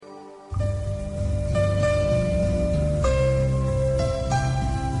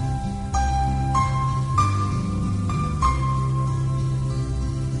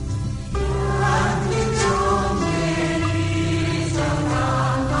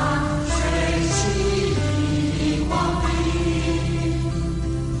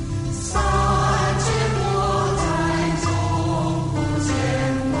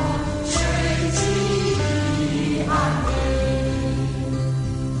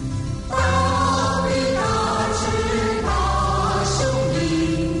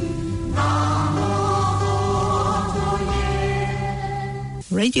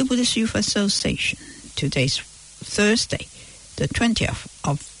Radio Buddhist Universal Station. Today's Thursday, the 20th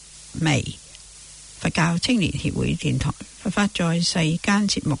of May. 佛教青年協會電台佛法在世間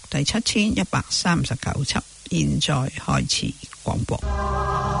節目第7139輯，現在開始廣播。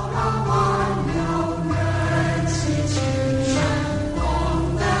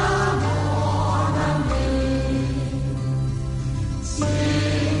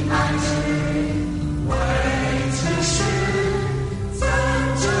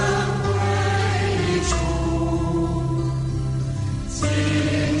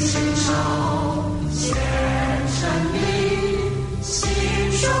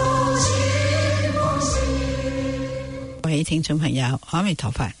各位聽眾朋友，阿彌陀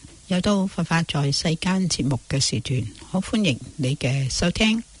佛，又到佛法在世間節目嘅時段，好歡迎你嘅收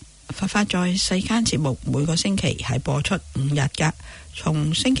聽。佛法在世間節目每個星期係播出5日嘅，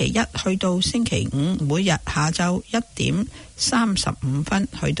從星期一去到星期五，每日下晝1點35分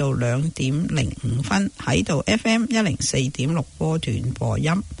去到2點05分喺度 FM 104.6波段播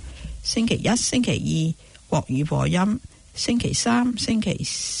音。星期一、星期二國語播音，星期三、星期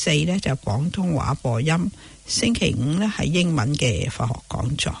四呢就廣東話播音，星期五呢係英文嘅佛學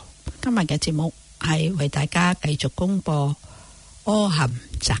講座。今日嘅節目係為大家繼續公播阿含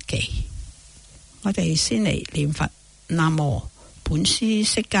雜記。我哋先嚟念佛：南無本師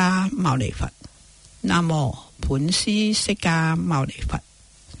釋迦牟尼佛，南無本師釋迦牟尼佛，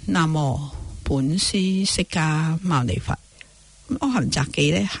南無本師釋迦牟尼佛。阿含雜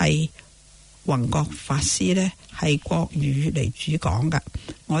記呢係宏覺法師呢係國語嚟主講㗎，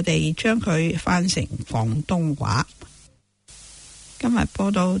我哋將佢翻成廣東話。今日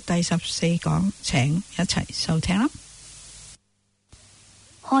播到第14講，請一齊收聽啦。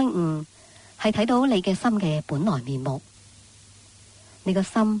開悟係睇到你嘅心嘅本來面目，你個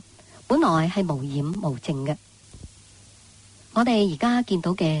心本來係無染無淨嘅。我哋而家見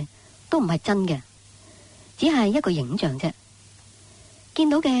到嘅都唔係真嘅，只係一個影像啫。見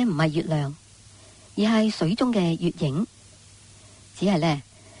到嘅唔係月亮，而係水中嘅月影。只係呢，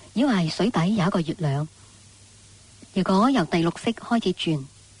以為水底有一個月亮。如果由第6識開始轉，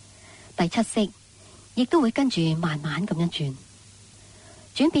第7識亦都會跟住慢慢咁樣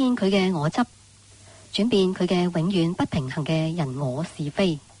轉變佢嘅我執，轉變佢嘅永遠不平衡嘅人我是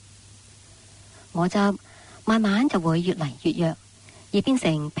非。我執慢慢就會越嚟越弱，而變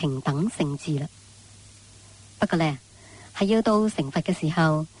成平等聖智啦。不過呢，係要到成佛嘅時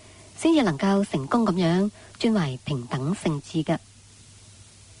候，先至能夠成功咁樣轉為平等聖智嘅。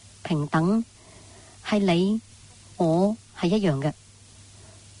平等係你我係一樣嘅。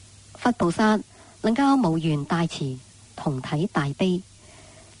佛菩薩能夠無緣大慈，同體大悲，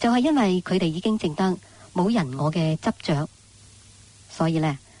就係因為佢哋已經證得冇人我嘅執着，所以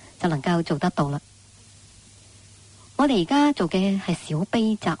呢就能夠做得到啦。我哋而家做嘅係小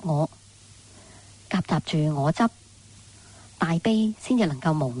悲擇我，夾雜住我執，大悲先至能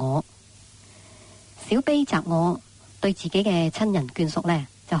夠無我。小悲擇我對自己嘅親人眷屬呢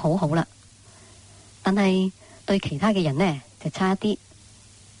就好好啦，但係對其他嘅人呢就差一啲。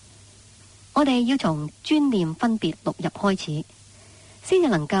我哋要從專念分別六入開始，先至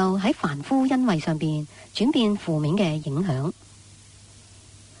能夠喺凡夫因位上邊轉變負面嘅影響，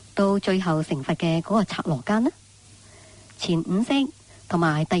到最後成佛嘅嗰個剎那間呢，前5識同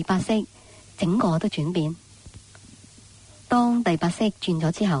埋第8識整個都轉變。當第8識轉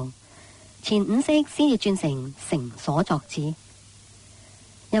咗之後，前5識先至轉成成所作智，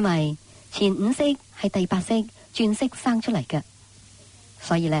因為前5識係第8識轉識生出嚟嘅，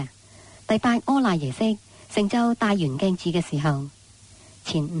所以呢，第8阿賴耶識成就大圓鏡智嘅時候，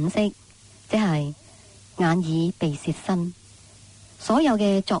前5識即係眼耳鼻舌身，所有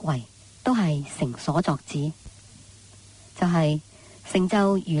嘅作為都係成所作智，就係成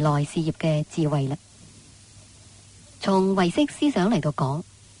就如來事業嘅智慧啦。從唯識思想嚟到講，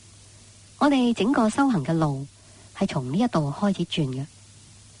我哋整個修行嘅路係從呢一度開始轉嘅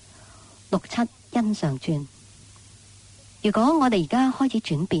，6、7因上轉。如果我哋而家開始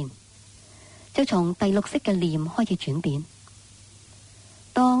轉變，就從第6識嘅念開始轉變。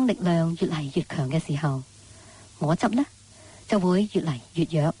當力量越嚟越強嘅時候，我執呢就會越嚟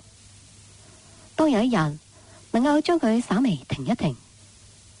越弱。當有一日能夠將佢稍微停一停，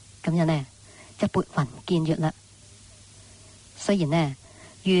咁樣呢就撥雲見月啦。雖然呢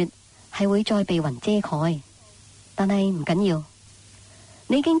月係會再被雲遮蓋，但係唔緊要。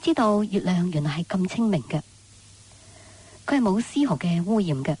你已經知道月亮原來係咁清明嘅，佢係冇絲毫嘅污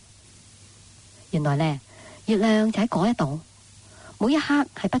染嘅。原來呢月亮就喺嗰一度，每一刻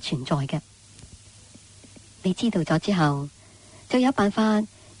係不存在嘅。你知道咗之後，就有辦法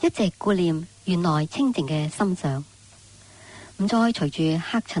一直顧念原來清淨嘅心想，唔再隨住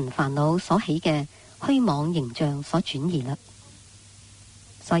黑塵煩惱所起嘅虛妄形象所轉移啦。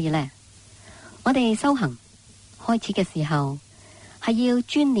所以呢，我哋修行開始嘅時候係要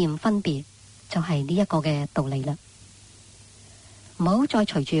專念分別，就係呢一個嘅道理啦。唔好再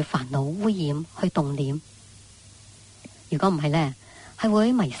隨住煩惱污染去動念，如果唔係呢，係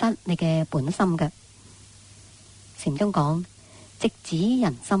會迷失你嘅本心嘅。禪宗講直指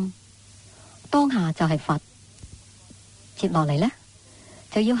人心，當下就係佛。接落嚟呢，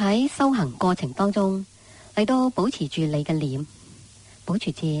就要喺修行過程當中嚟到保持住你嘅念，保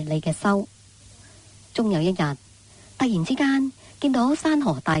持住你嘅修。終有一日，突然之間見到山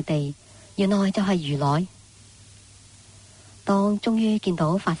河大地，原來就係如來。當終於見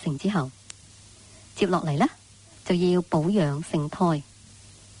到法性之後，接落嚟呢，就要保養聖胎，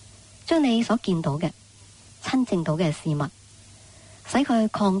將你所見到嘅親證到嘅事物，使佢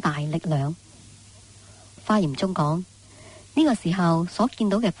擴大力量。華嚴中講，呢個時候所見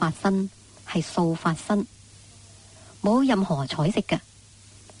到嘅法身係素法身，冇任何彩色嘅，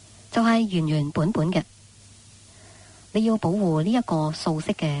就係原原本本嘅。你要保護呢一個素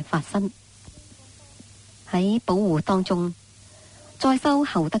色嘅法身，喺保護當中再修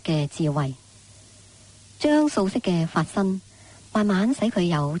後得嘅智慧，將素色嘅法身慢慢使佢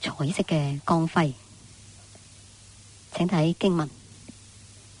有彩色嘅光輝。請睇經文，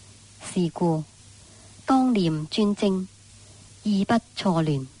是故當念專精，意不錯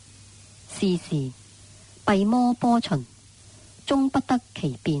亂，是時弊魔波旬，終不得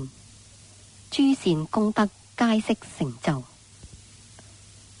其便，諸善功德皆悉成就。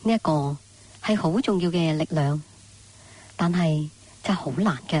呢一個係好重要嘅力量，但係就好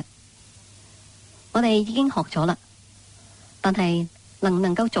難嘅。我哋已經學咗啦，但係能唔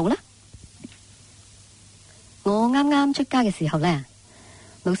能夠做呢？我啱啱出家嘅時候呢，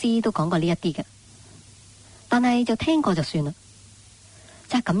老師都講過呢一啲嘅，但係就聽過就算啦。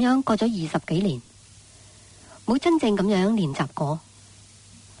就係咁樣過咗20幾年，冇真正咁樣練習過。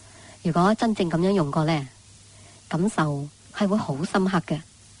如果真正咁樣用過呢，感受係會好深刻嘅。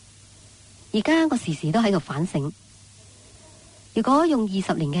而家我時時都喺度反省，如果用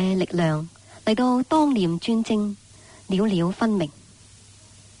20年嘅力量嚟到當念專精，了了分明，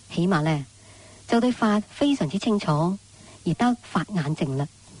起碼呢就對法非常之清楚，而得法眼淨啦。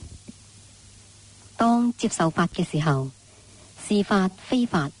當接受法嘅時候，是法非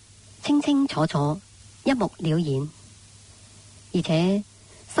法，清清楚楚，一目了然，而且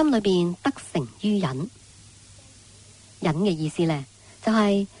心裏邊得成於忍。忍嘅意思呢，就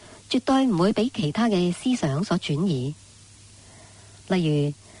係絕對唔會俾其他嘅思想所轉移。例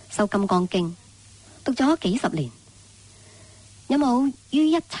如修金剛經，讀咗幾十年，有冇於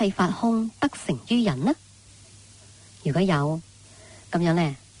一切法空得成於忍呢？如果有，咁樣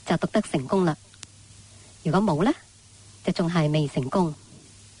呢，就讀得成功啦。如果冇呢，就仲係未成功。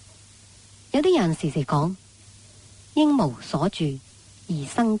有啲人時時講，應無所住而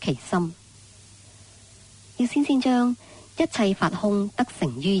生其心，要先將一切法空得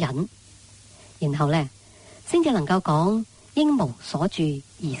成於忍，然後呢，先至能夠講應無所住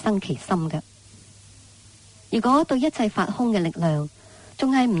而生其心嘅。如果對一切法空嘅力量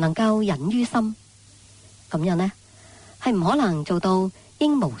仲係唔能夠忍於心，咁樣呢，係唔可能做到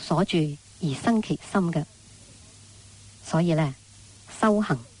應無所住而生其心嘅。所以呢，修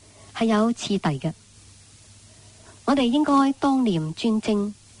行係有次第嘅。我哋應該當念專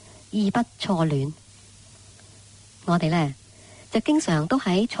精，意不錯亂。我哋呢，就經常都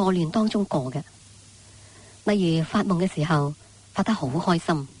喺錯亂當中過嘅。例如發夢嘅時候發得好開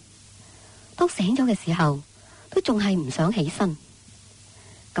心，當醒咗嘅時候都仲係唔想起身，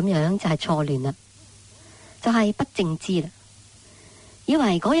咁樣就係錯亂啦，就係不正知啦，以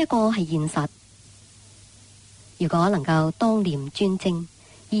為嗰一個係現實。如果能夠當念專精，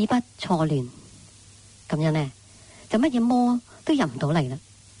意不錯亂，咁樣呢，就乜嘢魔都入唔到嚟啦，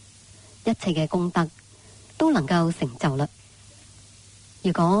一切嘅功德都能夠成就啦。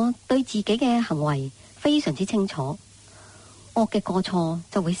如果對自己嘅行為非常之清楚，惡嘅過錯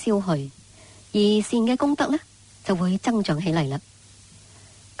就會消去，而善嘅功德呢，就會增長起嚟啦。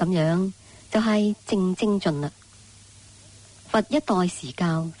咁樣就係正精進啦。佛一代時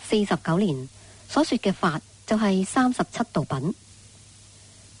教49年所說嘅法，就係37道品。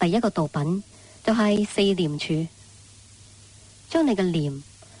第一個道品就係四念處，將你嘅念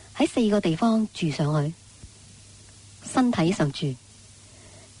喺4個地方住上去，身體上住，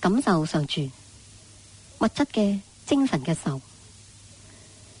感受上住，物質嘅、精神嘅受。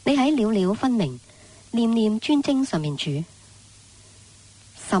你喺了了分明、念念專精上面住。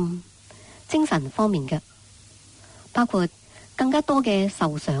心、精神方面嘅，包括更加多嘅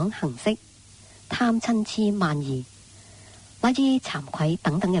受想行識、貪嗔癡慢疑，乃至慚愧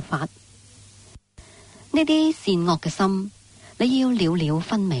等等嘅法。呢啲善惡嘅心，你要了了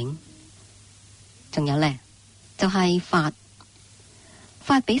分明。仲有呢，就係法，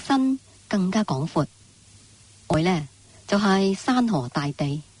法比身更加廣闊。愛呢，就係山河大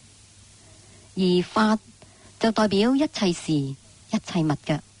地，而法就代表一切事、一切物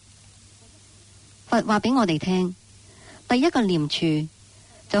嘅。佛話俾我哋聽，第一個念處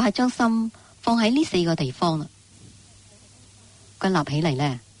就係將心放喺呢4個地方啦。歸納起嚟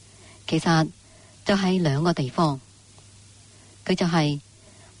呢，其實就係2個地方，佢就係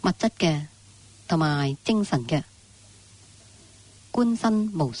物質嘅同埋精神嘅。觀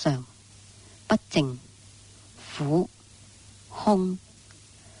身無常、不淨、苦、空；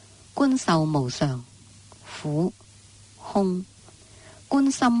觀受無常、苦、空；觀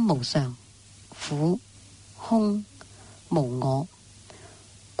心無常、苦、空、無我；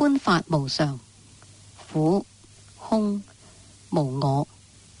觀法無常、苦、空、無我。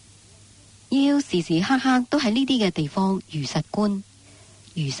要時時刻刻都喺呢啲嘅地方如實觀、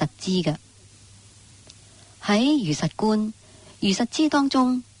如實知嘅。喺如實觀、如實知當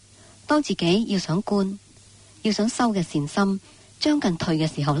中，當自己要想觀、要想修嘅善心將近退嘅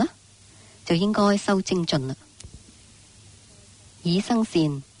時候呢，就應該修精進啦，以生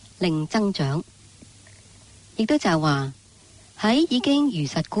善令增長。亦都就係話喺已經如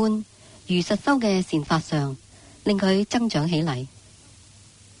實觀、如實修嘅善法上，令佢增長起嚟。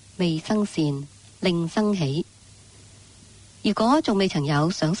未生善令生起，如果仲未曾有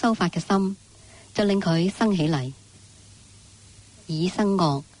想修法嘅心，就令佢生起嚟。以生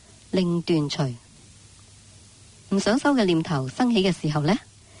惡令斷除，唔想修嘅念頭生起嘅時候呢，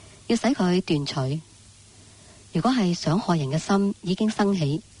要使佢斷除。如果係想害人嘅心已經生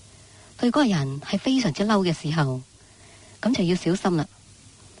起，對嗰個人係非常之嬲嘅時候，咁就要小心啦，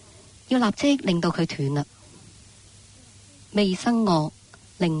要立即令到佢斷啦。未生惡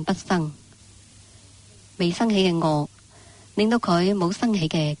令不生，未生起嘅惡令到佢冇生起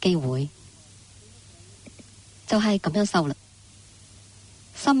嘅機會，就係咁樣修啦。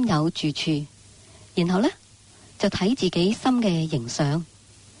心有住處，然後呢，就睇自己心嘅形象，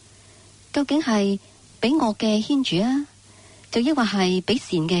究竟係俾惡嘅牽住啊，就抑或係俾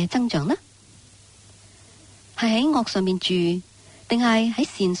善嘅增長呢？係喺惡上面住，定係喺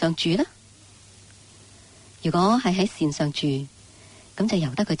善上住呢？如果係喺善上住，咁就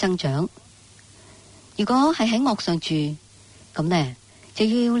由得佢增長；如果係喺惡上住，咁呢，就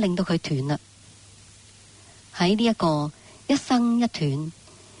要令到佢斷啦。喺呢一個一生一斷、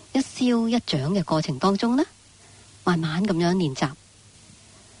一消一長嘅過程當中呢，慢慢咁樣練習，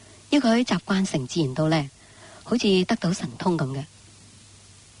要佢習慣成自然到呢，好似得到神通咁嘅。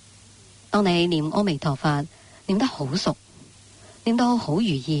當你念阿彌陀佛念得好熟，念到好如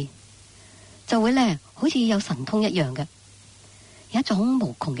意，就會呢，好似有神通一樣嘅，有一種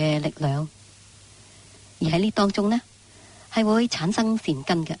無窮嘅力量。而喺呢當中呢，係會產生善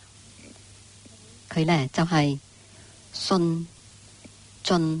根嘅。佢呢，就係信、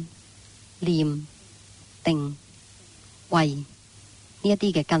進、念、定、慧呢一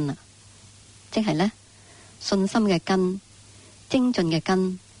啲嘅根啊，即係呢，信心嘅根、精進嘅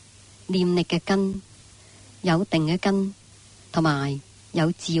根、念力嘅根、有定嘅根，同埋有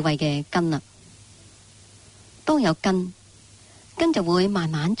智慧嘅根啊。當有根，根就會慢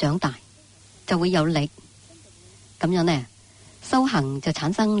慢長大，就會有力。咁樣呢，修行就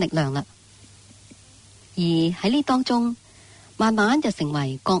產生力量啦。而喺呢當中，慢慢就成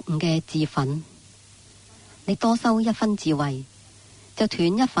為覺悟嘅智分。你多修一分智慧，就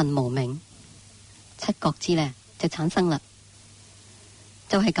斷一份無明，七覺支呢就產生啦。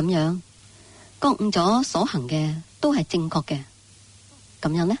就係咁樣，覺悟咗所行嘅都係正確嘅，咁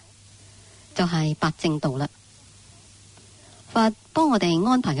樣呢，就係八正道啦。佛幫我哋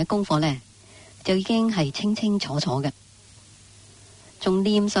安排嘅功課呢，就已經係清清楚楚嘅，從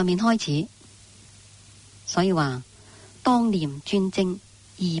念上面開始。所以話當念專精，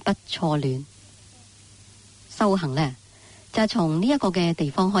意不錯亂。修行呢，就係從呢一個嘅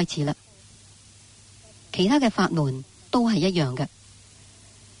地方開始啦。其他嘅法門都係一樣嘅，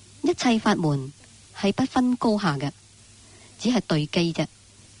一切法門係不分高下嘅，只係對機啫，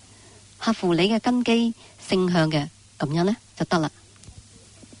合乎你嘅根基性向嘅，咁樣呢就得啦。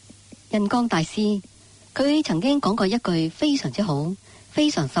印光大師佢曾經講過一句非常之好、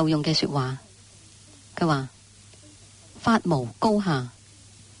非常受用嘅說話。佢話：法無高下，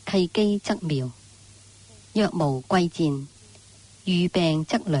契機則妙；若無貴賤，遇病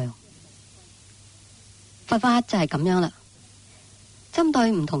則良。佛法就係咁樣啦，針對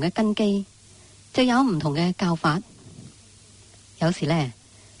唔同嘅根基，就有唔同嘅教法。有時呢，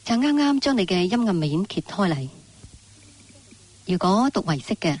就啱啱將你嘅陰暗面揭開嚟，如果讀唯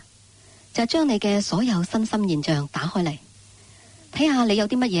識嘅，就將你嘅所有身心現象打開嚟，睇下你有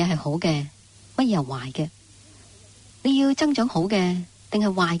啲乜嘢係好嘅，乜嘢係壞嘅。你要增長好嘅定係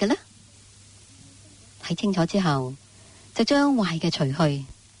壞嘅呢？睇清楚之後，就將壞嘅除去，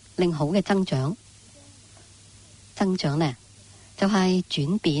令好嘅增長。增長呢，就係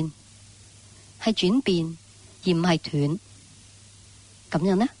轉變，係轉變而唔係斷。咁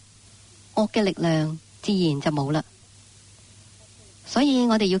樣呢，惡嘅力量自然就冇啦。所以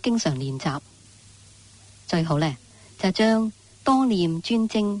我哋要經常練習，最好呢，就係將當念專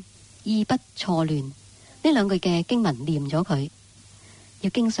精，意不錯亂呢兩句嘅經文念咗佢，要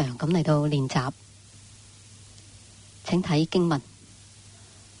經常咁嚟到練習。請睇經文：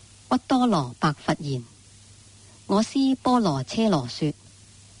鬱多羅白佛言，我師波羅車羅說，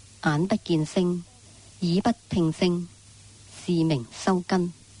眼不見聲，耳不聽聲，是名修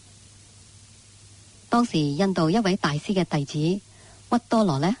根。當時印度一位大師嘅弟子鬱多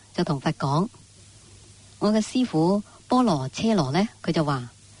羅呢，就同佛講，我嘅師父波羅車羅呢，佢就話，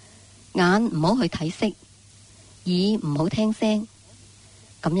眼唔好去睇色，耳唔好聽聲，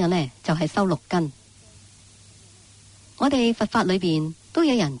咁樣呢，就係修六根。我哋佛法裏邊都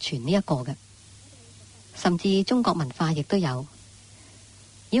有人傳呢一個嘅，甚至中國文化亦都有，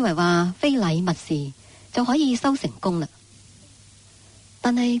以為話非禮勿視就可以修成功啦。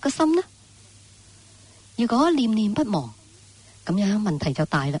但係個心呢，如果念念不忘，咁樣問題就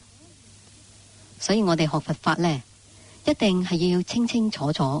大啦。所以我哋學佛法呢，一定係要清清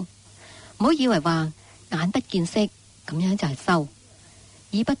楚楚，唔好以為話眼不見色咁樣就係修，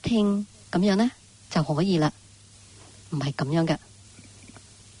耳不聽咁樣呢就可以啦，唔係咁樣嘅。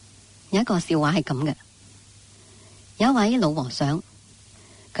有一個笑話係咁嘅，有一位老和尚，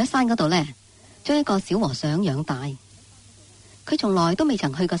佢喺山嗰度呢，將一個小和尚養大，佢從來都未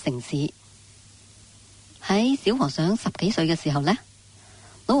曾去過城市。喺小和尚10幾歲嘅時候呢，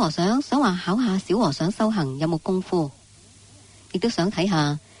老和尚想話考下小和尚修行有冇功夫，亦都想睇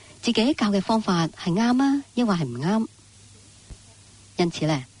下自己教嘅方法係啱啊，抑或係唔啱。因此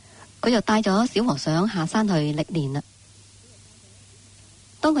呢，佢就帶咗小和尚下山去歷練啦。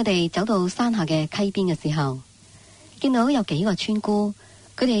當佢哋走到山下嘅溪邊嘅時候，見到有幾個村姑，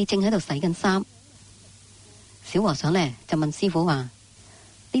佢哋正喺度洗緊衫。小和尚呢，就問師傅話：呢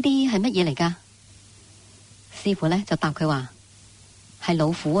啲係乜嘢嚟㗎？師傅呢，就答佢話：係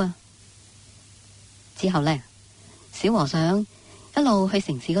老虎啊。之後呢，小和尚一路去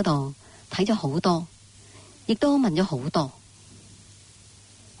城市嗰度睇咗好多，亦都問咗好多。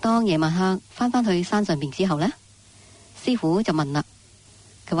當夜晚黑返去山上邊之後呢，師傅就問啦，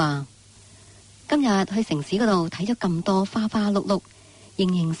佢話：今日去城市嗰度睇咗咁多花花碌碌、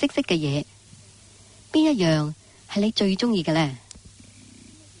形形色色嘅嘢，邊一樣係你最中意嘅呢？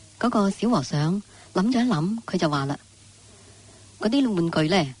嗰個小和尚諗咗一諗，佢就話啦：嗰啲玩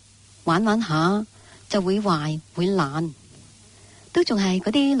具呢，玩玩下就會壞會爛，都仲係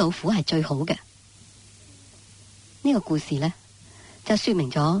嗰啲老虎係最好嘅。呢個故事呢，就說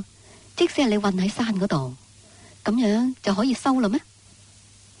明咗，即使係你困喺山嗰度，咁樣就可以修啦咩？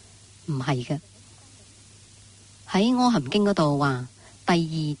唔係嘅。喺《阿含經》嗰度話，第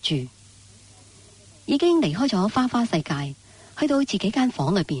二住已經離開咗花花世界，去到自己間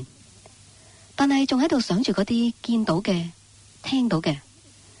房裏邊，但係仲喺度想住嗰啲見到嘅、聽到嘅，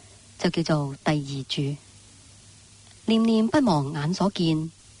就叫做第二住。念念不忘眼所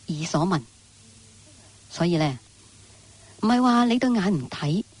見、耳所聞。所以呢，唔係話你對眼唔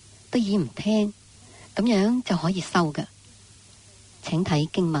睇，對耳唔聽，咁樣就可以修嘅。請睇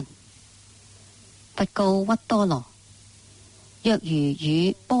經文。佛告鬱多羅：若如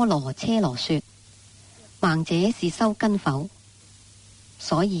與波羅車羅說，盲者是修根否？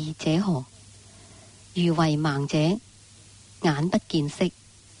所以者何？如為盲者，眼不見色。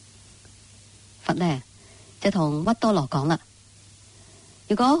佛呢，就同鬱多羅講啦，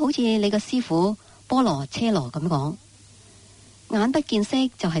如果好似你個師父波羅車羅咁講，眼不見色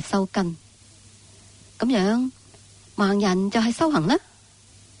就係修根，咁樣盲人就係修行啦。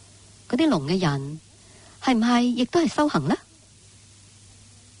嗰啲聾嘅人係唔係亦都係修行呢？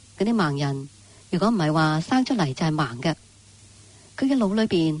嗰啲盲人如果唔係話生出嚟就係盲嘅，佢嘅腦裏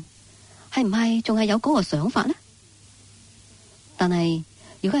邊係唔係仲係有嗰個想法呢？但係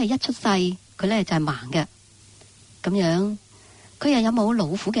如果係一出世佢呢就係盲嘅，咁樣佢又有冇老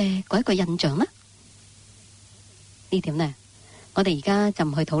虎嘅嗰一個印象呢？呢點呢，我哋而家就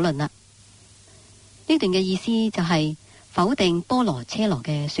唔去討論啦。呢段嘅意思就係否定波羅車羅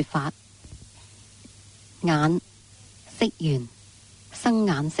嘅說法。眼色緣生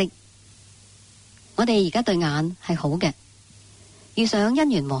眼識，我哋而家對眼係好嘅，遇上因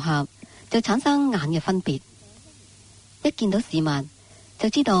緣和合就產生眼嘅分別。一見到事物就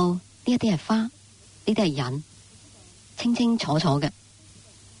知道呢一啲係花，呢啲係人，清清楚楚嘅。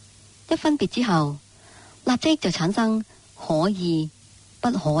一分別之後，立即就產生可以、不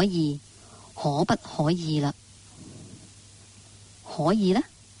可以、可不可以啦。可以呢，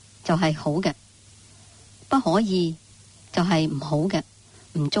就係好嘅，不可以就係唔好嘅，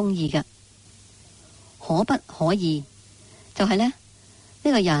唔中意嘅。可不可以就係呢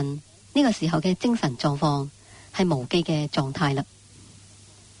個人呢個時候嘅精神狀況係無記嘅狀態啦。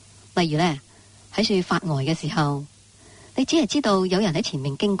例如呢，喺處發呆嘅時候，你只係知道有人喺前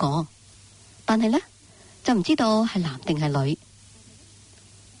面經過，但係呢，就唔知道係男定係女。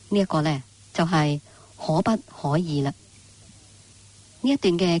呢一個呢，就係可不可以啦。呢一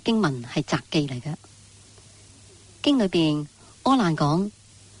段嘅經文係雜記嚟嘅。經裏邊阿難講，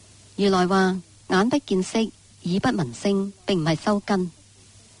如來話眼不見色，耳不聞聲，並唔係修根。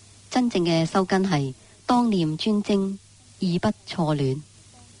真正嘅修根係當念專精，意不錯亂。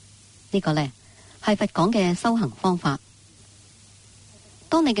呢個呢，係佛講嘅修行方法。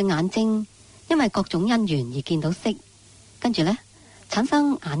當你嘅眼睛因為各種因緣而見到色，跟住呢，產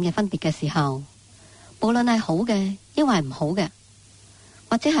生眼嘅分別嘅時候，無論係好嘅抑或係唔好嘅，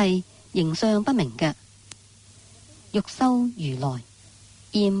或者係形相不明嘅，欲修如來，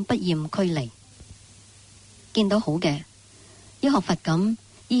厭不厭驅離。見到好嘅，要學佛咁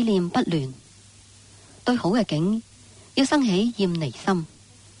意念不亂，對好嘅境要生起厭離心，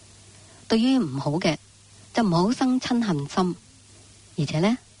對於唔好嘅就唔好生嗔恨心，而且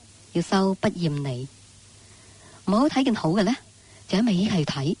呢，要修不厭離，唔好睇見好嘅呢，就一味去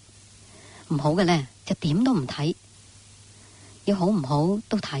睇，唔好嘅呢，就點都唔睇，要好唔好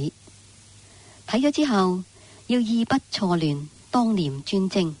都睇，睇咗之後要意不錯亂，當念專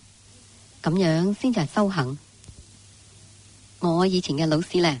精，咁樣先至係修行。我以前嘅老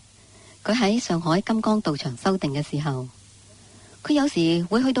師呢，佢喺上海金剛道場修定嘅時候，佢有時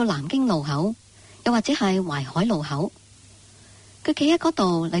會去到南京路口，又或者係淮海路口，佢企喺嗰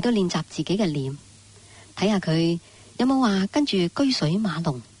度嚟到練習自己嘅念，睇下佢有冇話跟住居水馬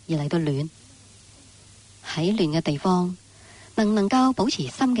龍而嚟到亂。喺亂嘅地方，能唔能夠保持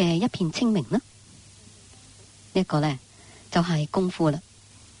心嘅一片清明呢？呢個呢，就係功夫啦，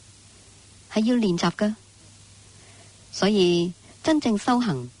係要練習噶。所以真正修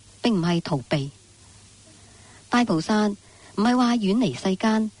行並唔係逃避。大菩薩唔係話遠離世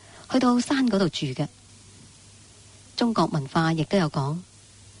間，去到山嗰度住嘅。中國文化亦都有講，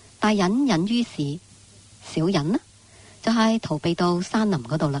大隱隱於市，小隱呢就係逃避到山林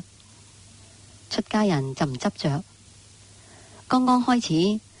嗰度啦。出家人就唔執着，剛剛開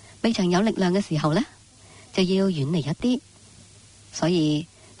始未曾有力量嘅時候呢，就要遠離一啲，所以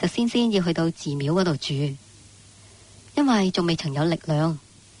就先要去到寺廟嗰度住，因為仲未曾有力量。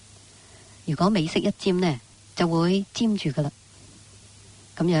如果美色一沾呢，就會沾住噶啦，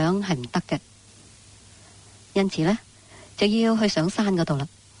咁樣係唔得嘅。因此呢，就要去上山嗰度啦。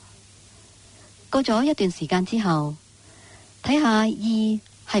過咗一段時間之後，睇下意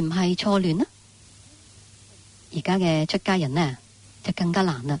係唔係錯亂呢？而家嘅出家人呢，就更加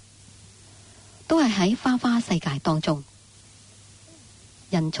難啦，都係喺花花世界當中，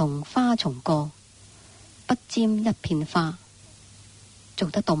人從花叢過，不沾一片花，做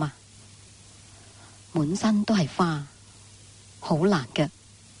得到嗎？滿身都係花，好難嘅。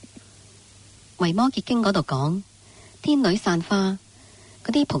維摩詰經嗰度講，天女散花，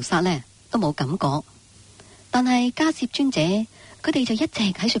嗰啲菩薩呢都冇感覺，但係迦葉尊者佢哋就一直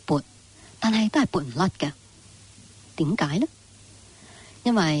喺處撥，但係都係撥唔甩嘅。點解呢？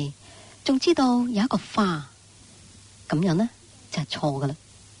因為仲知道有一個花，咁樣呢就係錯噶啦。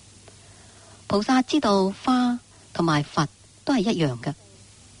菩薩知道花同埋佛都係一樣嘅，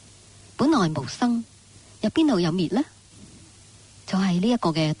本來無生，又邊度有滅呢？就係呢一個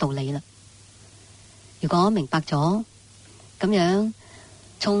嘅道理啦。如果明白咗，咁樣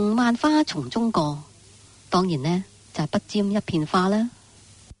從萬花叢中過，當然呢就係不沾一片花啦。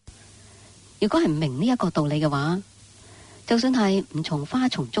如果係唔明呢一個道理嘅話，就算係唔從花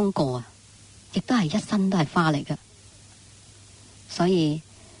叢中過啊，亦都係一身都係花嚟嘅。所以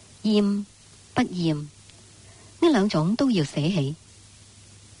厭不厭呢兩種都要捨起，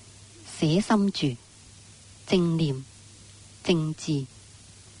捨心住，正念正智，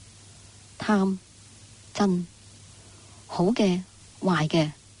貪真好嘅壞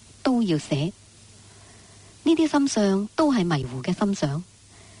嘅都要捨。呢啲心相都係迷糊嘅心相，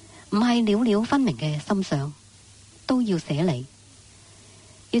唔係了了分明嘅心相，都要捨離，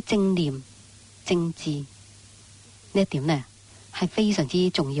要正念正智。呢一點呢係非常之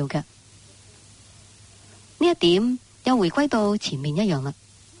重要嘅。呢一點又回歸到前面一樣啦，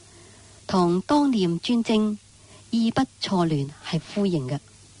同當念專精意不錯亂係呼應嘅。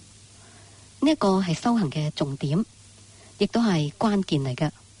呢一個係修行嘅重點，亦都係關鍵嚟嘅。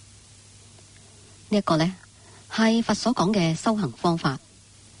呢一個呢，係佛所講嘅修行方法，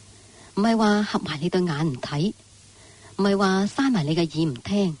唔係話合埋你對眼唔睇，唔係話閂埋你嘅耳唔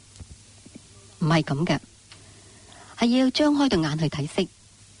聽，唔係咁嘅，係要張開對眼去睇色，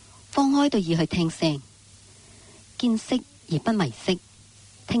放開對耳去聽聲，見色而不迷色，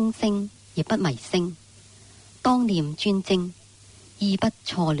聽聲而不迷聲，當念專精，意不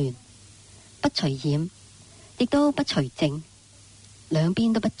錯亂，不隨染，亦都不隨淨，兩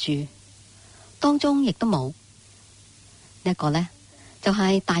邊都不住，當中亦都冇。呢一個呢，就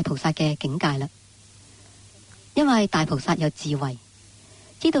係大菩薩嘅境界啦。因為大菩薩有智慧，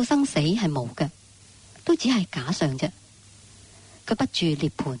知道生死係無嘅，都只係假象啫。佢不住涅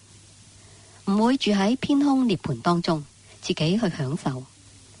槃，唔會住喺偏空涅槃當中，自己去享受，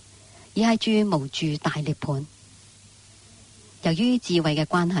而係住無住大涅槃。由於智慧嘅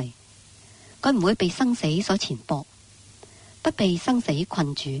關係，佢唔會被生死所纏縛，不被生死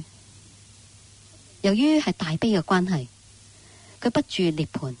困住。由於係大悲嘅關係，佢不住涅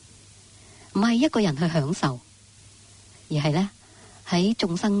槃，唔係一個人去享受，而係呢喺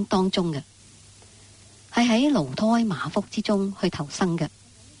眾生當中嘅，係喺奴胎馬腹之中去投生嘅。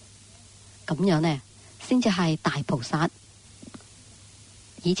咁樣呢，先至係大菩薩。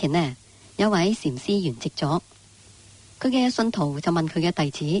以前呢，有位禪師圓寂咗，佢嘅信徒就問佢嘅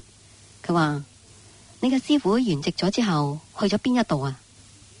弟子，佢話：你嘅師父圓寂咗之後去咗邊一度啊？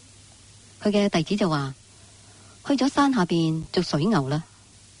佢嘅弟子就話：去咗山下邊做水牛啦。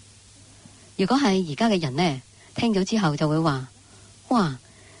如果係而家嘅人呢，聽咗之後就會話：哇，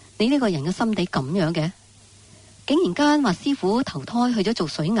你呢個人嘅心地咁樣嘅，竟然間話師父投胎去咗做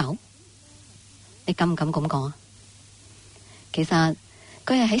水牛，你敢唔敢咁講啊？其實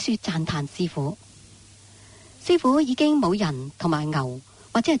佢係喺處讚嘆師父。師父已經冇人同埋牛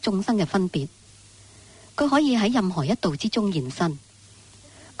或者係眾生嘅分別，佢可以喺任何一道之中現身，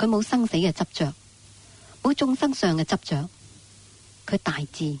佢冇生死嘅執着，冇眾生上嘅執着，佢大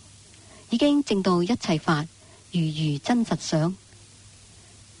智，已經證到一切法如如真實相。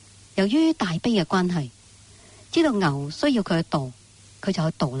由於大悲嘅關係，知道牛需要佢去度，佢就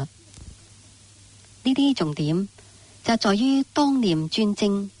去度啦。呢啲重點就係在於當念專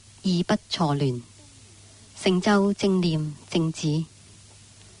精，意不錯亂，成就正念正智。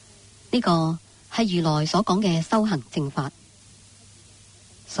呢個係如來所講嘅修行正法。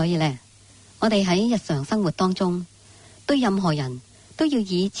所以呢，我哋喺日常生活當中，對任何人都要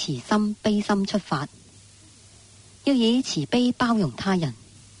以慈心悲心出發，要以慈悲包容他人，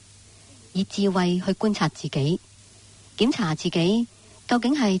以智慧去觀察自己，檢查自己究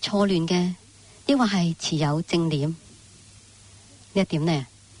竟係錯亂嘅，抑或係持有正念。呢一點呢，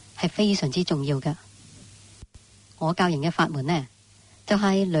係非常之重要嘅。我教人嘅法門呢，就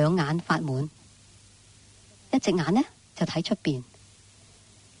係兩眼法門。一隻眼呢，就睇出邊，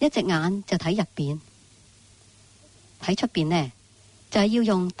一隻眼就睇入邊。睇出邊呢，就係要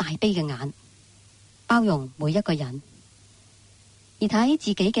用大悲嘅眼包容每一個人，而睇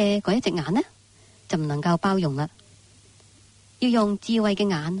自己嘅嗰一隻眼呢，就唔能夠包容啦。要用智慧嘅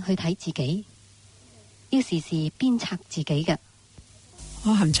眼去睇自己，要時時鞭策自己嘅。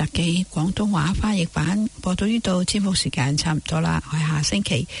我含集記廣東話翻譯版播到呢度，節目時間差唔多啦。我下星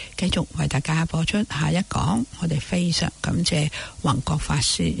期繼續為大家播出下一講。我哋非常感謝宏覺法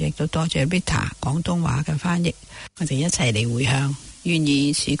師，亦都多謝 Rita 廣東話嘅翻譯。我哋一齊嚟回向，願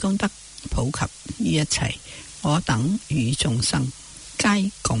以此功德普及於一切，我等與眾生皆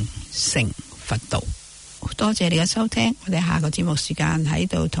共成佛道。多謝你嘅收聽，我哋下個節目時間喺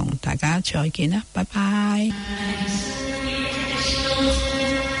度同大家再見啦，拜拜。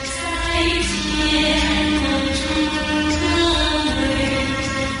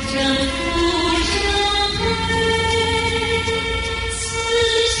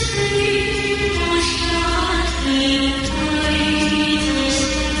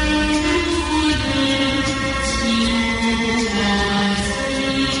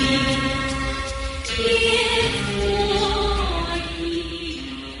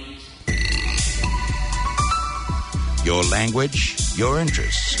Your language, your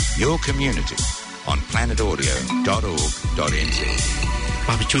interests, your community on planetaudio.org.nz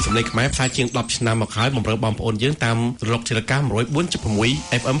បាទវិទ្យុសំឡេងខ្មែរផ្សាយជាង10ឆ្នាំមកហើយបំរើបងប្អូនយើងតាមរលកធាតុអាកាស 104.6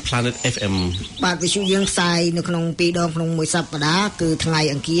 FM Planet FM បាទវិទ្យុយើងផ្សាយនៅក្នុង2ដងក្នុងមួយសប្តាហ៍គឺថ្ងៃ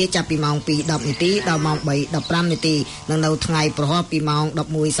អង្គារចាប់ពីម៉ោង 2:10 នាទីដល់ម៉ោង 3:15 នាទីនិងនៅថ្ងៃព្រហស្បតិ៍ពីម៉ោង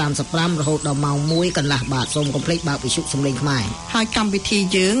 11:35 រហូតដល់ម៉ោង 1 កន្លះបាទសូមកុំភ្លេចបើកវិទ្យុសំឡេងខ្មែរហើយកម្មវិធី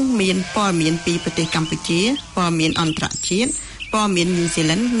យើងមានព័ត៌មានពីប្រទេសកម្ពុជាព័ត៌មានអន្តរជាតិ ព័ត៌មាន New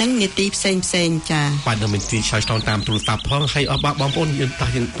Zealand និងនីតិផ្សេងៗចា៎បាទនៅមានទីឆ្លើយឆ្លងតាមទូរស័ព្ទផងហើយអស់បងប្អូនយើងតោះ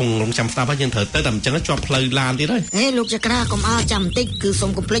យើងពងរងចាំស្ដាប់ហើយយើងត្រូវទៅតែមិនចឹងជាប់ផ្លូវឡានទៀតហើយលោកចក្រាកុំអល់ចាំបន្តិចគឺសូ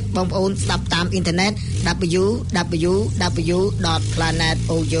មកុំភ្លេចបងប្អូនស្ដាប់តាមអ៊ីនធឺណិត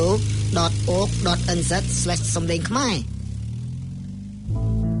www.planetoyo.org.nz/ សំឡេងខ្មែរ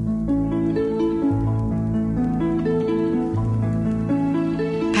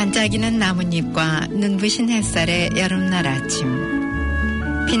반짝이는 나뭇잎과 눈부신 햇살의 여름날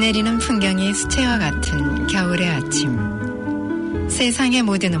아침, 비 내리는 풍경이 수채화 같은 겨울의 아침. 세상의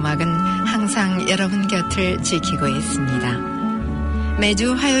모든 음악은 항상 여러분 곁을 지키고 있습니다.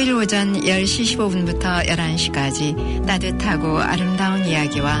 매주 화요일 오전 10시 15분부터 11시까지 따뜻하고 아름다운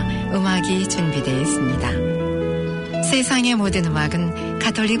이야기와 음악이 준비되어 있습니다. 세상의 모든 음악은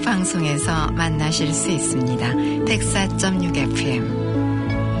가톨릭 방송에서 만나실 수 있습니다. 104.6 FM.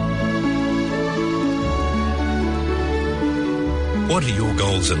 What are your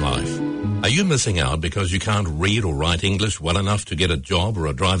goals in life? Are you missing out because you can't read or write English well enough to get a job or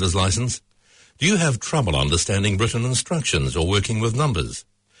a driver's license? Do you have trouble understanding written instructions or working with numbers?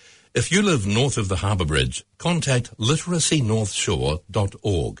 If you live north of the Harbour Bridge, contact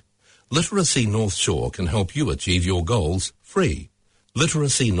literacynorthshore.org. Literacy North Shore can help you achieve your goals free.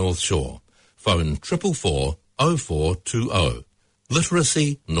 Literacy North Shore. Phone 444 0420.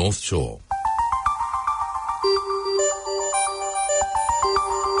 Literacy North Shore.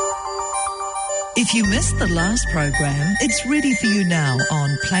 If you missed the last program, it's ready for you now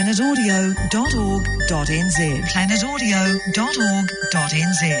on planetaudio.org.nz.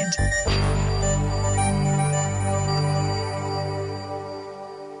 planetaudio.org.nz.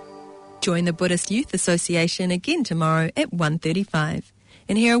 Join the Buddhist Youth Association again tomorrow at 1:35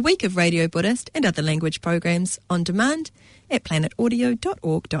 and hear a week of Radio Buddhist and other language programs on demand at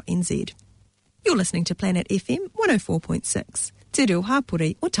planetaudio.org.nz. You're listening to Planet FM 104.6, Te Reo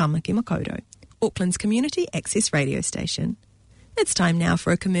Hapuri o Tamaki Makaurau, Auckland's community access radio station. It's time now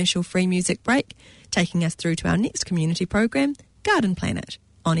for a commercial-free music break, taking us through to our next community program, Garden Planet,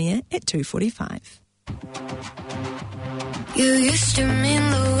 on air at 2:45. You used to mean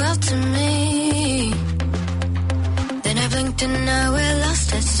the world to me. Then I blinked and now we're lost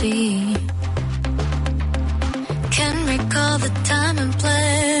at sea. Can recall the time and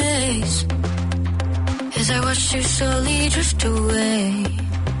place as I watched you slowly drift away.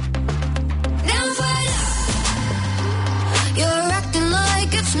 Now find out. You're acting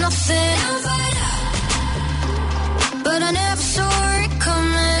like it's nothing. Now find out. But I never saw it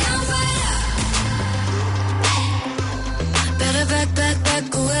coming. Now find out. Better back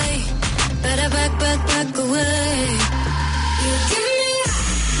away. Better back away. You give me up,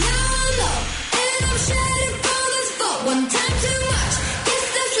 now I'm low, and I'm shattered from this fall. One time too much, guess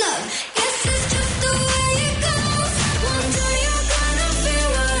that's love. Guess it's just the way it goes. One day you're gonna feel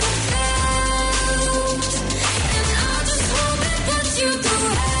what I felt, and I'll just hope it puts you through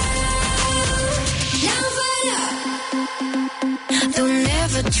hell. Now find out. They'll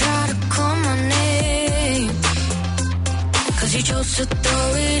never try to call my name, 'cause you chose to throw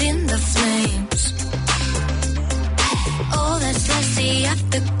it in the flames. All that's left, the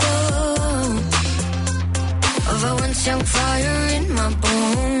afterglow of a once young fire in my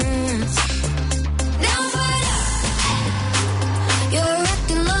bones. Now find out. You're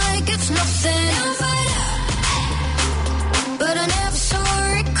acting like it's nothing. Now find out. But I never saw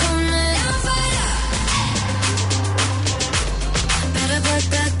it coming. Now find out. Better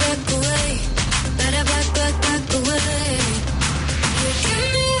back away. Better back away. You give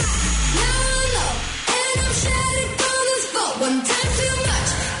me up, now I'm low, and I'm shattered from this fall. One time too much,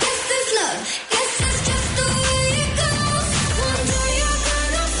 guess that's love. Guess it's just the way it goes. One day you're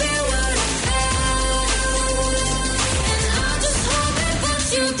gonna feel what I felt, and I'll just hope it puts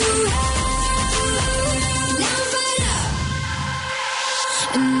you through hell. Now find out.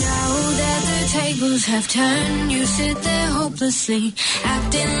 And now that the tables have turned, you sit there hopelessly,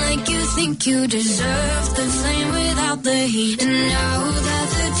 acting like you think you deserve the flame without the heat. And now that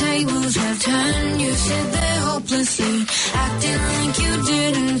the tables have turned, you sit there hopelessly, acting like you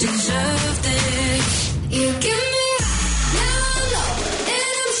didn't deserve this. You give me up, now I'm low,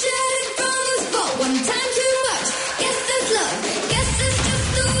 and I'm shattered from this fall. One time too much, guess that's love. Guess it's just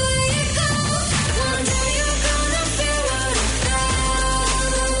the way it goes. One day you're gonna feel what I felt,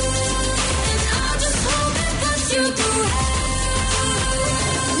 and I'll just hope it puts you through hell.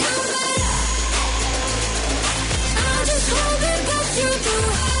 Now find out. I'll just hope it puts you through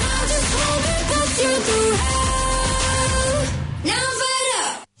hell. I'll just hope it puts you through hell. Now find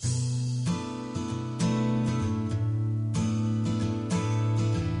out.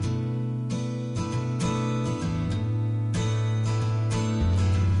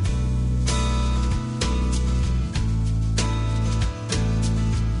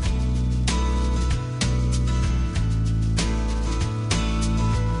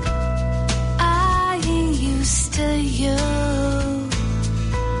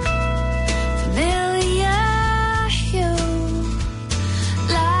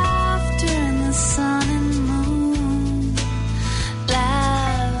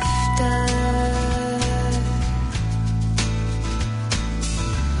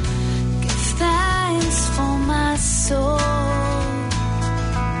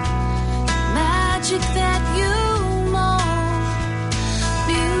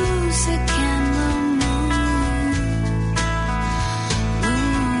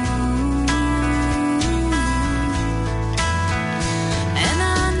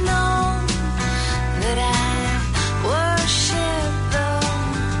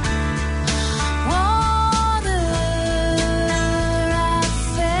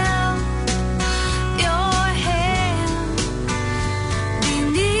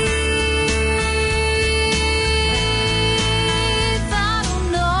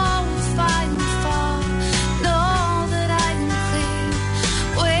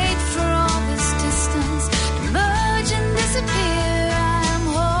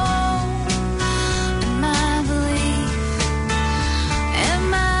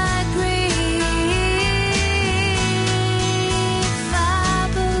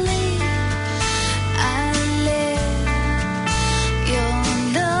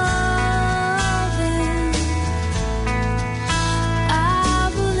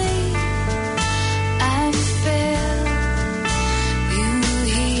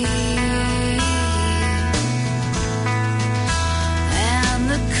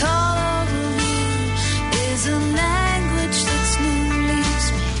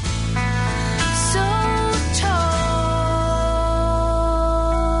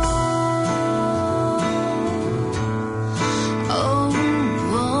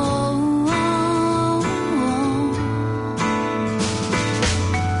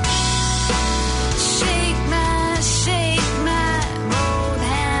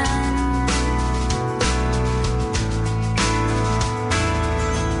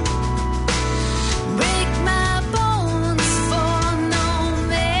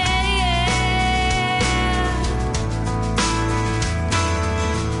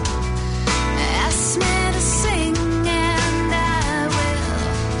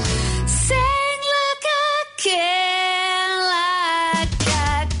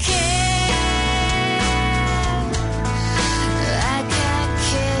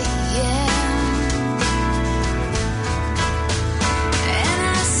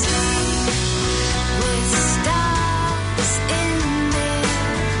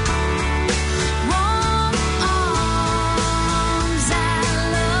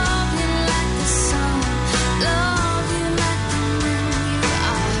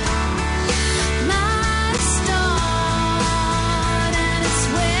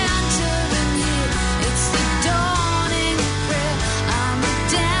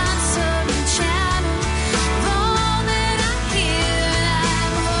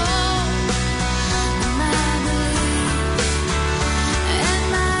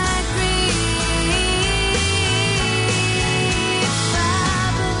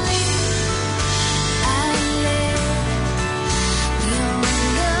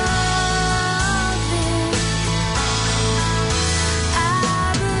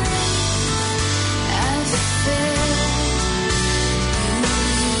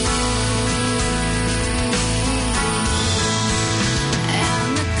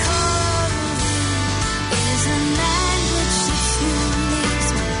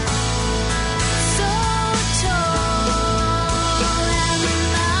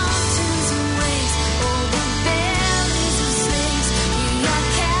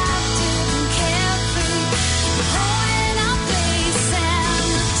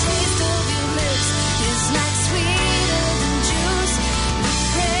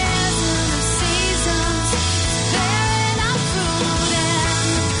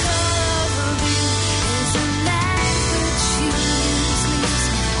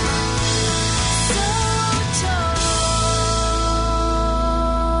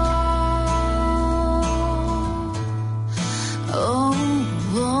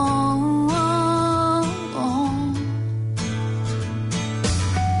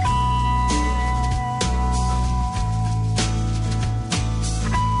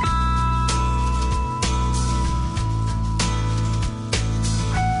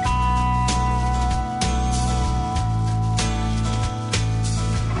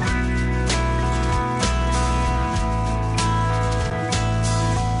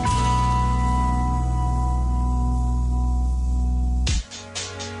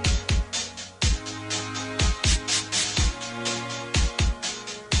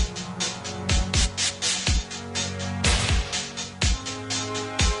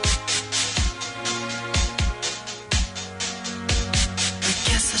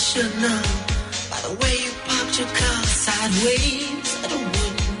 waves that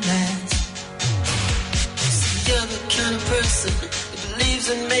wouldn't last. See, you're the kind of person who believes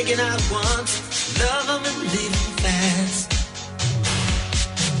in making out once, love them and leave them fast.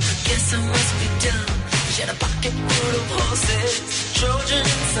 I guess I must be dumb. She had a pocket full of horses, Trojan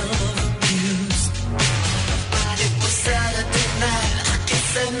and some of them used. But it was Saturday night, I guess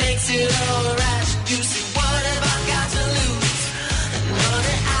that makes it alright. You see, what have I got to lose? And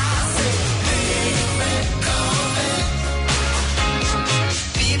honey, I say, baby, come in.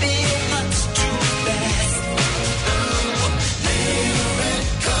 Baby, it much too fast. Baby,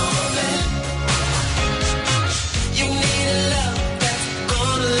 come in. You need a love that's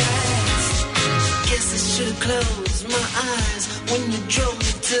gonna last. Guess I should've closed my eyes when you drove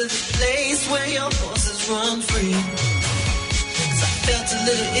me to the place where your horses run free. 'Cause I felt a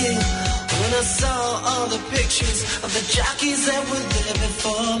little ill when I saw all the pictures of the jockeys that were there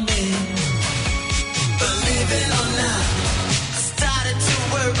before me. Believe it or not, I started to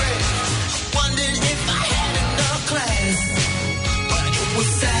worry. I wondered if I had enough class. But it was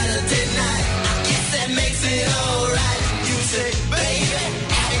Saturday night, I guess that makes it alright. You say, baby,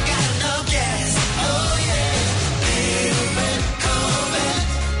 have you got enough gas? Oh yeah, baby, come in.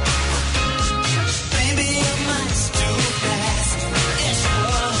 Baby, you might too fast. Yeah,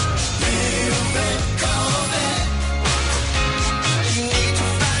 sure. Baby, come in. You need to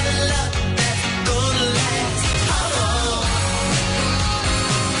find a love that's gonna last. How long?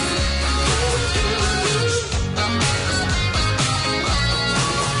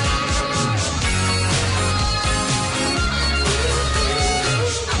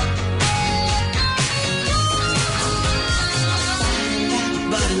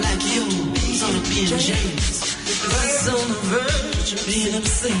 Body like yours on a pin James. It's on the verge of being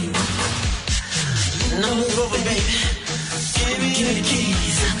obscene. Now move over, baby. Give me the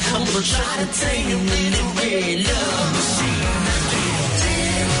keys. I'm gonna try to tame you in the red love machine.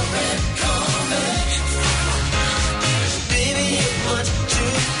 Baby, it was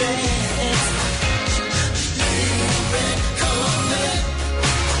too fast. Baby, come in.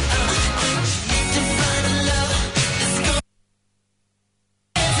 Need to find a love that's gonna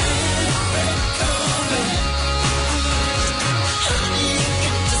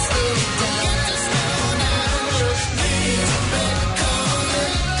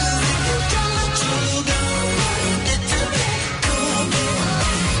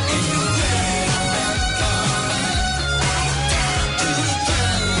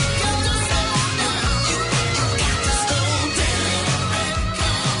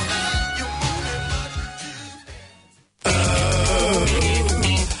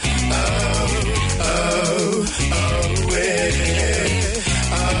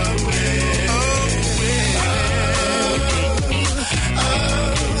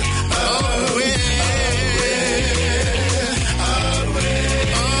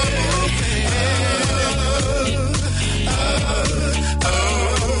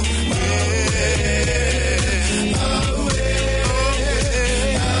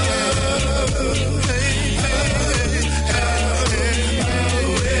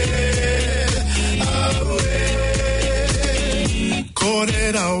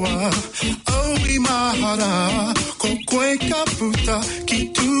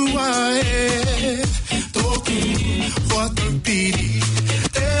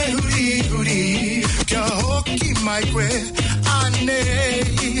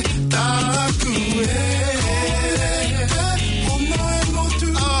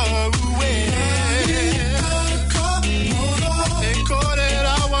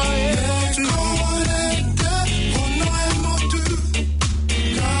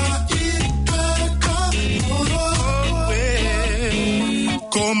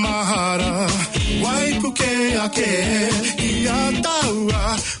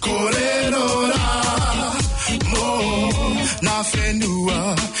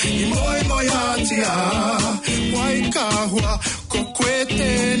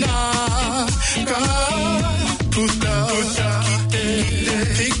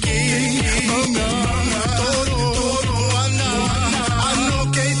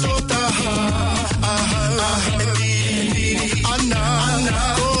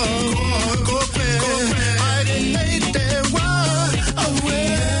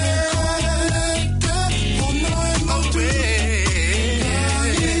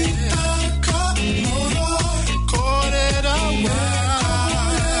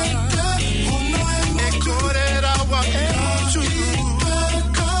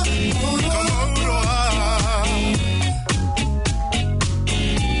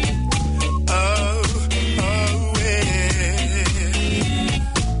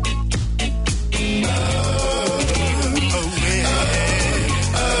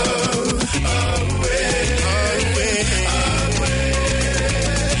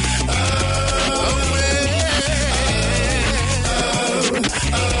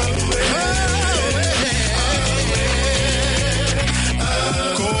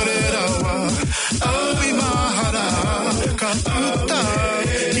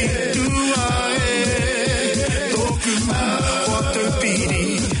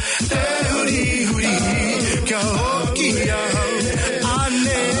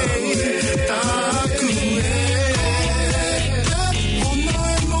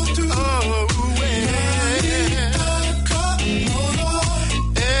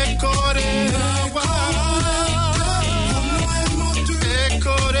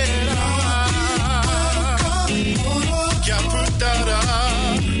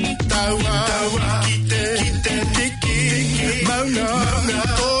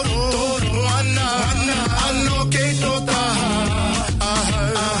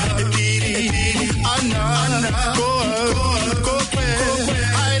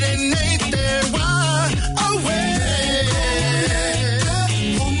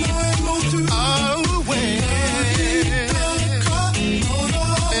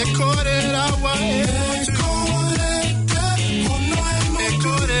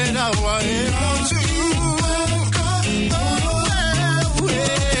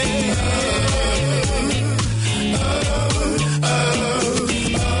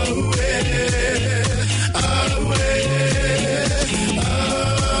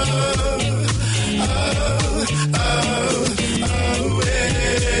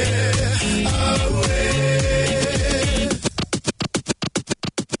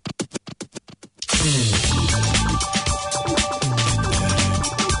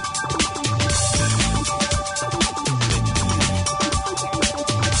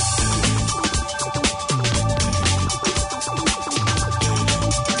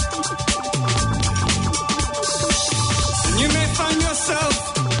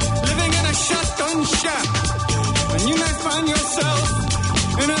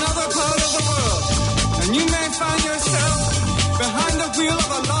wheel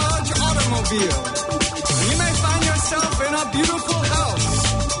of a large automobile. And you may find yourself in a beautiful house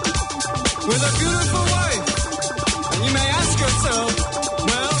with a beautiful wife. And you may ask yourself,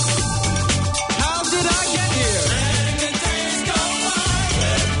 well, how did I get here? Letting the days go by,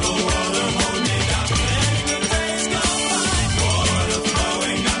 let the water hold me down. Letting the days go by, water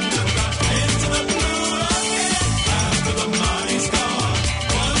flowing underground into the blue ocean. After the money's gone,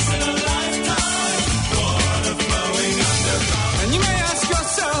 once in a lifetime, water flowing underground. And you may ask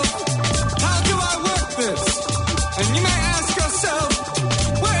yourself, how do I work this? And you may ask yourself,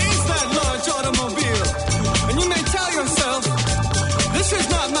 where is that large automobile? And you may tell yourself, this is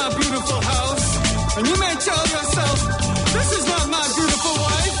not my beautiful house. And you may tell yourself, this is not my beautiful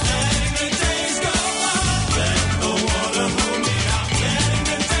wife. Letting the days go by, let the water hold me down. Letting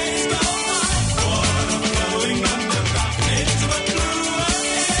the days go by, water flowing underground into the blue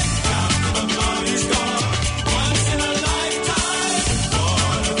ocean. After the money's gone, once in a lifetime,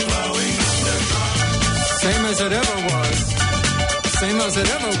 water flowing underground. Same as it ever was. Same as it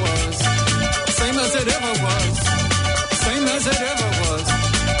ever was. Same as it ever was. Same as it ever was.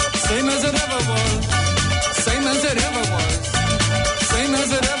 Same as it ever was. Same as it ever was. Same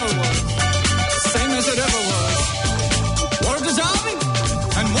as it ever was. Same as it ever was. Water dissolving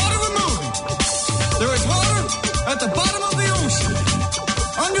and water removing. There is water at the bottom of the ocean.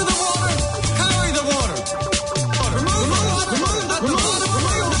 Under the water, carry the water. Remove the water at the bottom of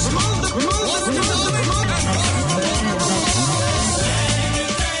the ocean. Water dissolving and water removing. Letting the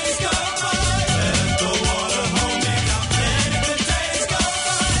days go by, let the water hold me down. Letting the days go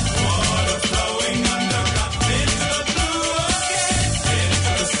by, water flowing underground into the blue ocean,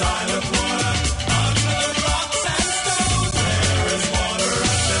 into the silent water, under the rocks and stones. There is water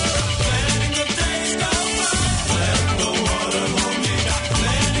underground. Letting the days go by, let the water hold me down.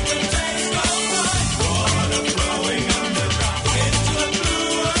 Letting the days go by, water flowing underground into the blue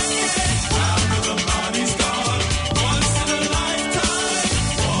ocean. After the money's gone, once in a lifetime,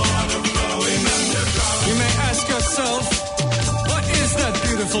 water flowing underground. You may ask yourself, what is that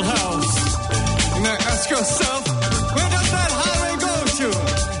beautiful house? You may ask yourself, where does that highway go to?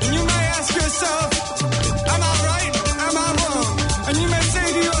 And you may ask yourself, am I right? Am I wrong? And you may say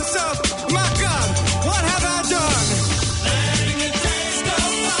to yourself, my God, what have I done? Letting the days go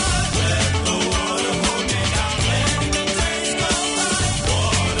by, let the water hold me down. Letting the days go by,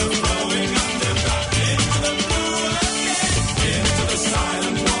 water flowing underground into the blue ocean, into the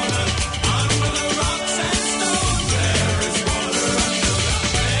silent water, under the rocks and stones. There is water underground.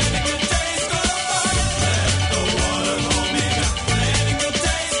 Letting the days go by, let the water hold me down. Letting the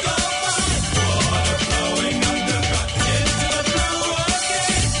days go by, water flowing underground into the blue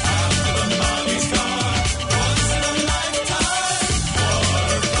ocean. After the money's gone, once in a lifetime,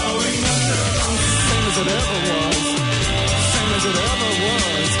 water flowing underground. Same as it ever was. Same as it ever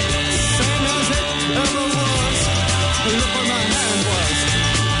was. Same as it ever was. Look where my hand was.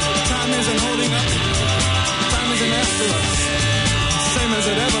 Time isn't holding up. Time isn't after us. Same as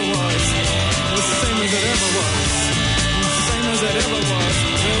it ever was. The same as it ever was. Same as it ever was.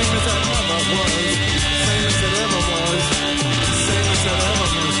 Same as it ever was. Same as it ever was. Same as it ever was.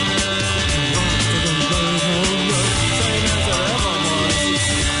 Same as it ever was.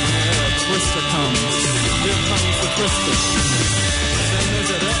 Yeah, Twister comes. Here comes the Twister. Same as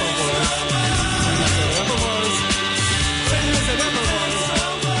it ever was. Same as it ever was. Same as it ever was.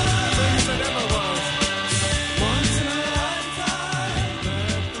 Same as it ever was. Once in a lifetime.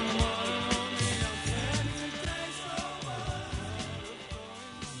 Let the water hold me down. Letting the days go by.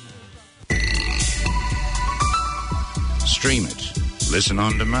 Stream it. Listen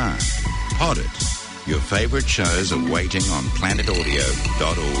on demand. Pod it. Your favorite shows are waiting on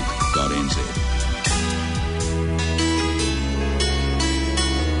planetaudio.org.nz.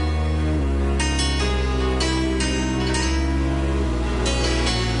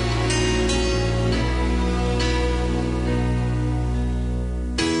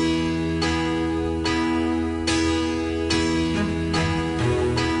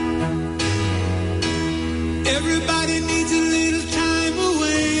 Everybody needs a little time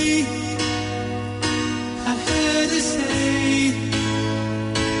away. I've heard it say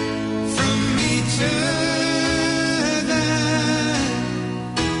from each other.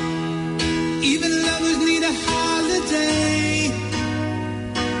 Even lovers need a holiday.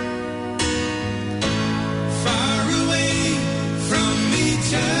 Far away from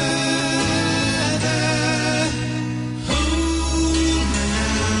each other. Hold me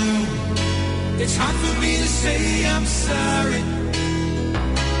now. It's hard for me to say I'm sorry.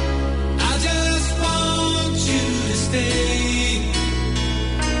 I just want you to stay.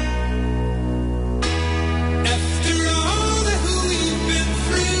 After all that we've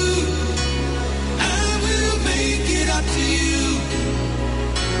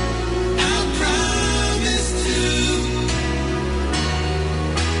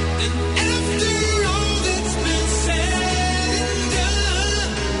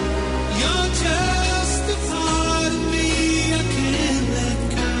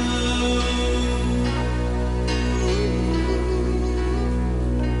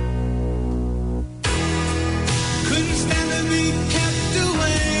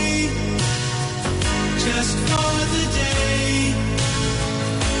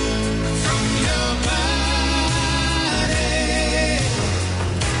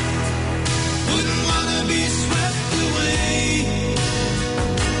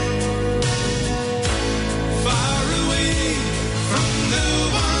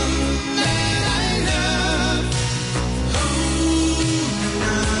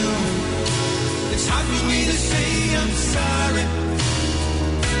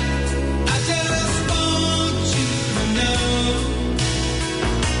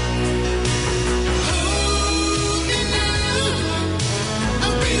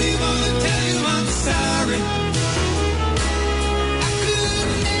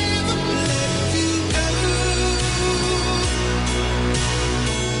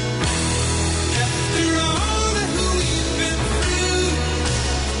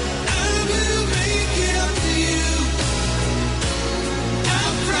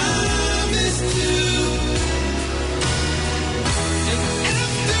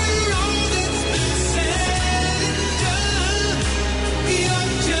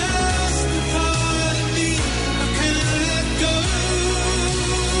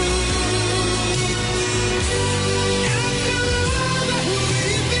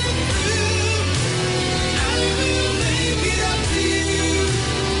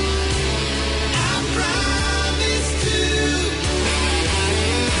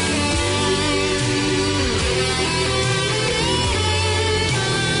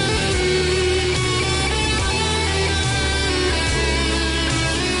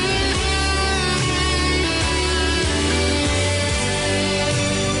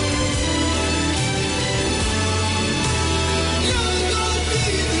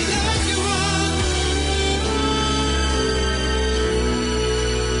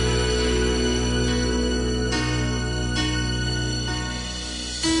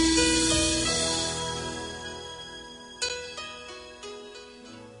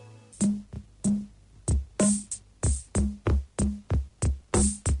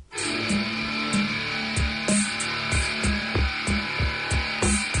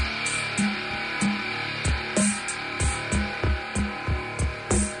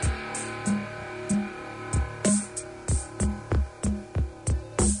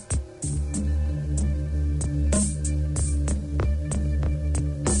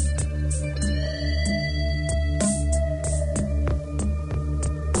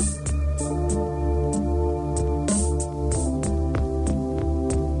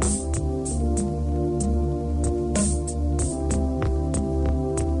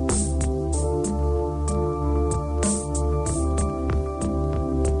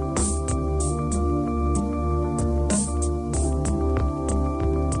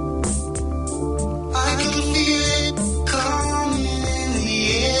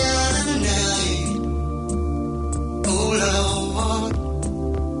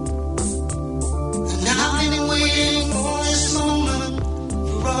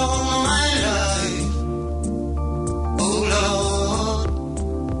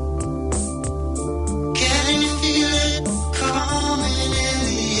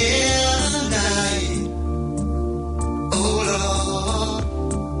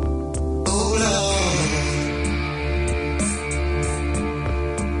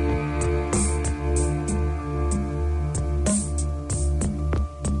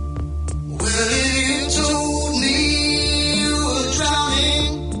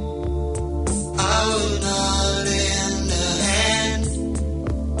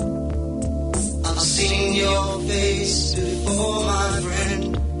your face before, my friend.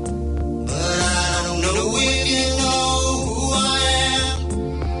 But I don't know if you know who I am.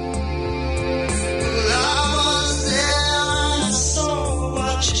 Well, I was there and I saw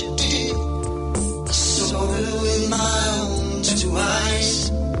what you did. I saw it with my own two eyes.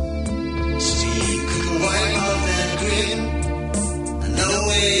 So you couldn't wipe off that grin. I know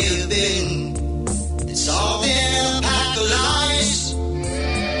where you've been. It's all been a pack of lies.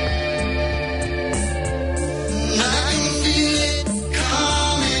 And I can feel it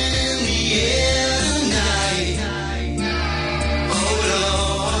coming in the air tonight. Oh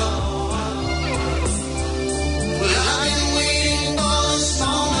Lord. Well, I've been waiting for this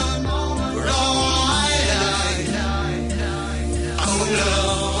moment for all my life. Oh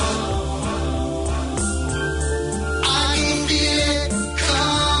Lord. I can feel it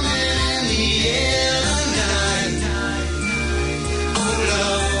coming in the air tonight. Oh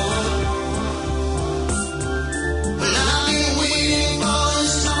Lord. Well, I've been waiting for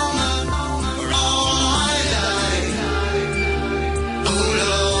this moment for all my life. Oh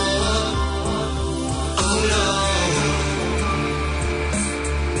Lord. Oh Lord.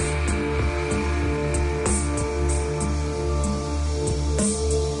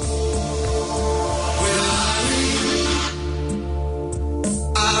 Well,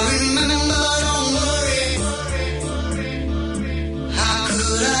 I remember, don't worry. How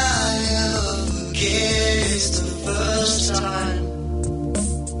could I ever forget? It's the first time,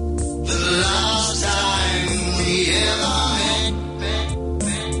 the last time we ever met.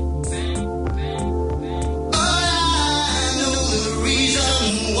 But I know the reason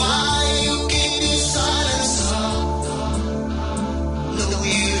why you keep your silence. No,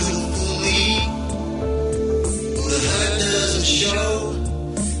 you don't fool me. The hurt doesn't show,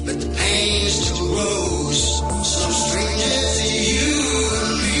 but the pain still grows. Some strangers to you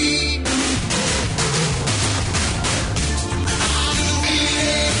and me. I can feel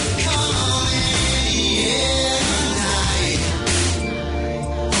it coming in the air tonight.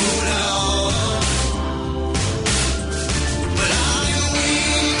 Oh Lord. But I've been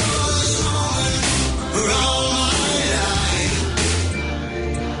waiting for this moment for all my life.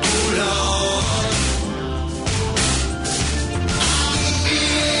 Oh Lord.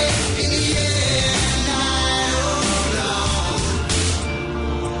 In the air tonight, oh Lord,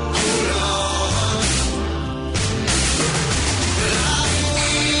 oh Lord. But I've been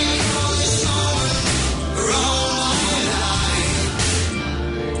waiting for this moment for all my life,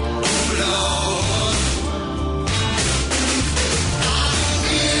 oh Lord. I can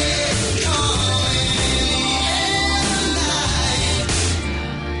feel it coming in the air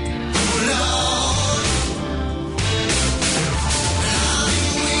tonight, oh Lord.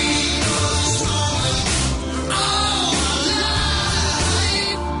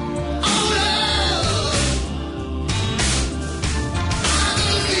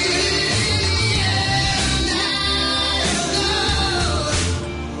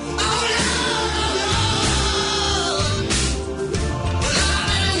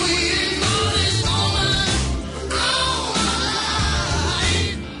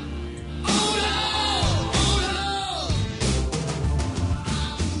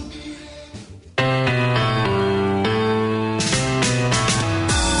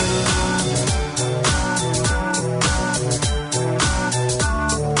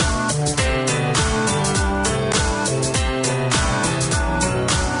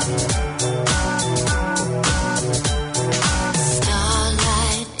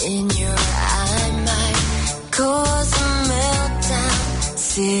 Starlight in your eye might cause a meltdown.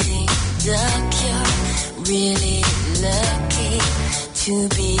 City duck, you're really lucky to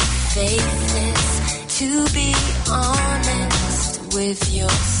be faithless, to be honest with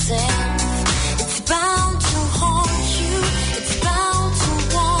yourself. It's bound to haunt you, it's bound to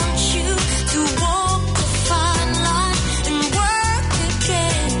want you to walk the fine line and work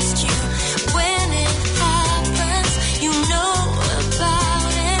against you. When it happens, you know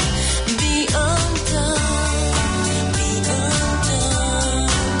about it. Be undone, be undone.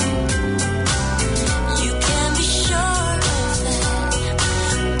 You can be sure of that.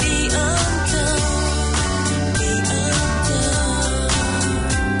 Be undone, be undone.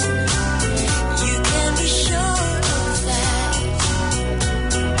 You can be sure of that.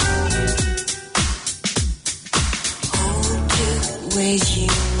 Hold to ways you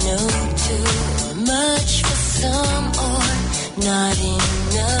know too much for some, or not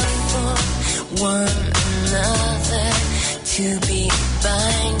enough for one another to be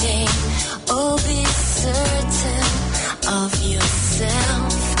binding. Oh, be certain of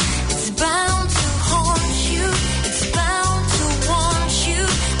yourself.